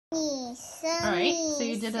Alright, so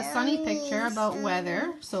you did a sunny picture about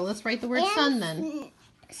weather. So let's write the word sun then.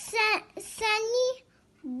 Sunny,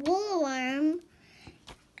 warm,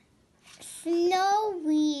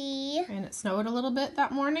 snowy. And it snowed a little bit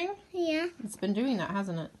that morning? Yeah. It's been doing that,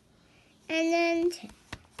 hasn't it? And then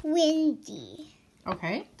windy.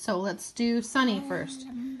 Okay, so let's do sunny first.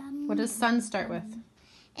 What does sun start with? And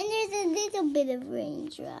there's a little bit of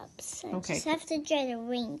raindrops. I Okay. just have to draw the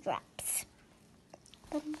raindrops.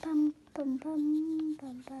 Bum, bum, bum, bum,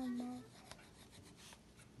 bum, bum.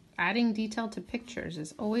 Adding detail to pictures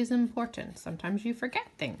is always important. Sometimes you forget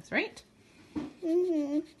things, right?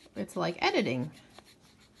 Mm-hmm. It's like editing.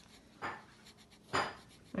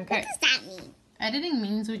 Okay. What does that mean? Editing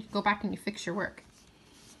means you go back and you fix your work.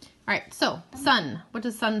 All right, so sun. What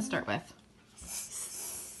does sun start with?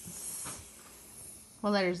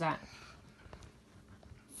 What letter is that?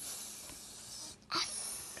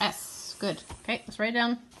 S. Good. Okay, let's write it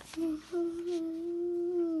down.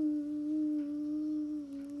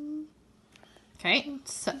 Okay,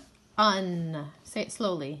 sun. Say it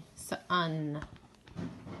slowly. Sun.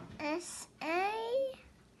 S-A.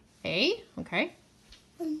 A. Okay.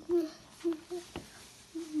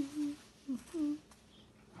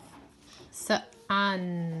 Sun.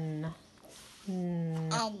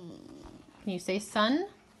 Can you say sun?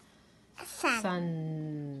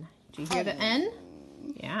 Sun. Do you hear the N?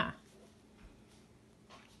 Yeah.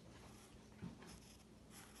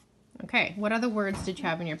 Okay, what other words did you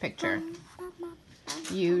have in your picture?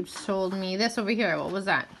 You told me this over here. What was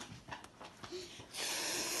that?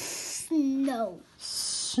 Snow.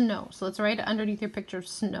 Snow. So let's write it underneath your picture of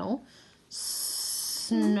snow.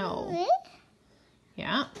 Snow.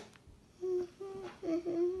 Yeah.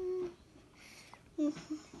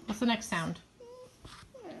 What's the next sound?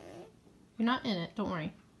 You're not in it. Don't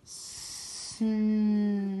worry. Snow.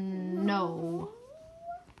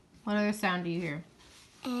 What other sound do you hear?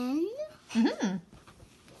 N. Mm-hmm.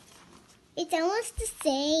 It's almost the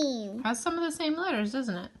same. Has some of the same letters,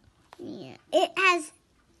 doesn't it? Yeah. It has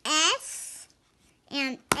S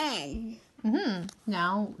and N. Mm-hmm.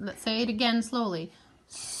 Now, let's say it again slowly.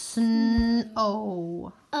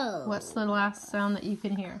 Snow. Oh. What's the last sound that you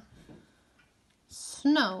can hear?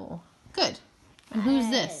 Snow. Good. And who's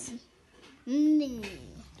this? Me.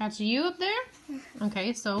 That's you up there?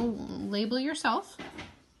 Okay, so label yourself.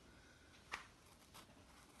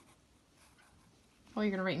 Oh, you're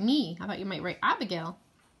going to write me. I thought you might write Abigail.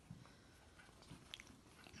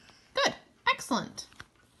 Good. Excellent.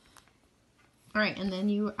 All right, and then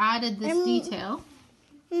you added this detail.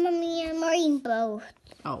 Mommy, I'm writing both.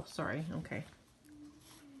 Oh, sorry. Okay.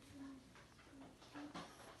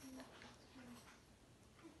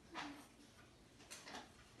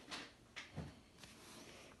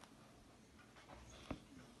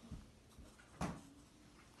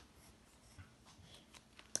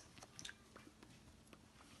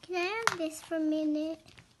 Can I have this for a minute?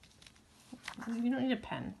 You don't need a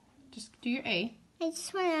pen. Just do your A. I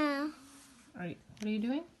just want to All right. What are you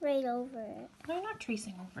doing? write over it. No, you're not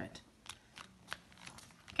tracing over it.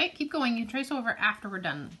 Okay, keep going. You trace over after we're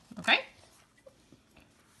done. Okay?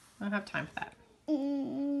 I don't have time for that.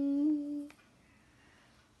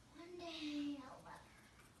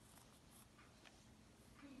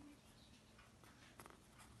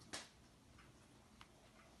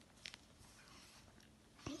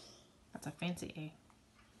 That's a fancy A.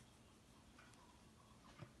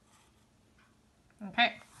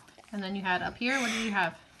 Okay. And then you had up here, what did you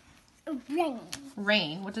have? Rain.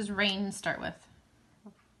 Rain. What does rain start with?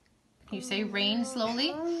 Can you say rain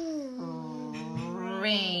slowly?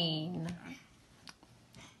 Rain.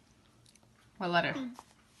 What letter?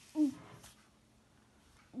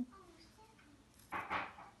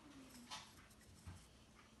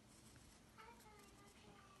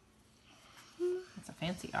 That's a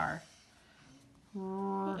fancy R.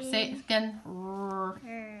 Say it again.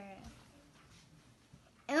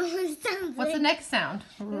 What's the next sound?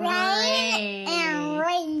 Rain and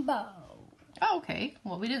rainbow. Oh, okay.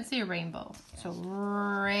 Well, we didn't see a rainbow. So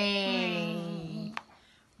ray.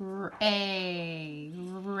 Ray.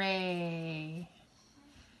 Ray.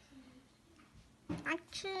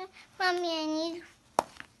 Actually, Mommy,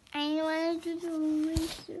 I want to do the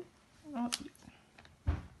eraser. Oh.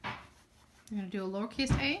 You're going to do a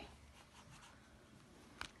lowercase a?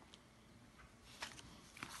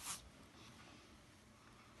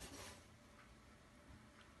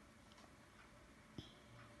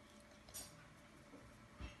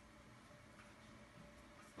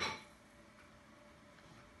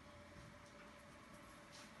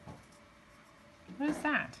 What is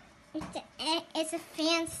that? It's a It's a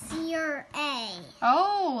fancier A.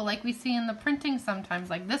 Oh, like we see in the printing sometimes,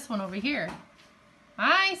 like this one over here.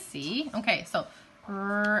 I see. Okay, so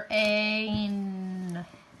rain.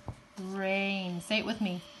 Rain. Say it with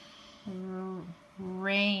me.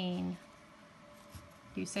 Rain.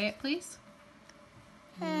 Do you say it, please?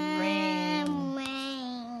 Rain.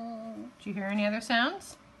 Rain. Do you hear any other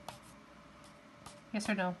sounds? Yes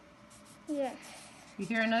or no? Yes. You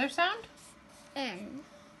hear another sound? N.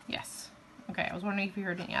 Yes. Okay, I was wondering if you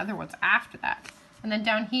heard any other ones after that. And then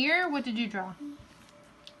down here, what did you draw?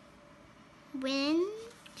 Wind.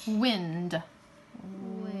 Wind.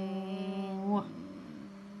 Wind.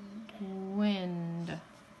 Wind.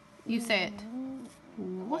 You say it.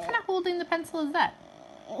 What kind of holding the pencil is that?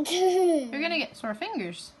 You're gonna get sore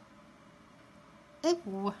fingers.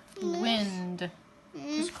 Wind.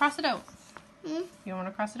 Just cross it out. You don't want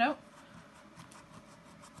to cross it out?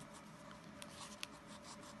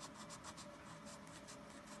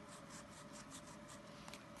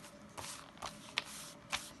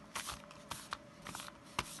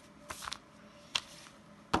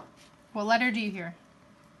 What letter do you hear?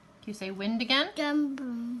 Do you say wind again?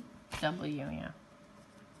 W. W, yeah.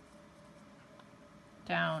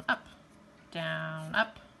 Down, up. Down,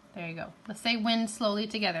 up. There you go. Let's say wind slowly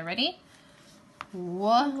together. Ready?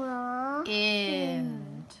 Wind.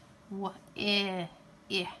 Wind.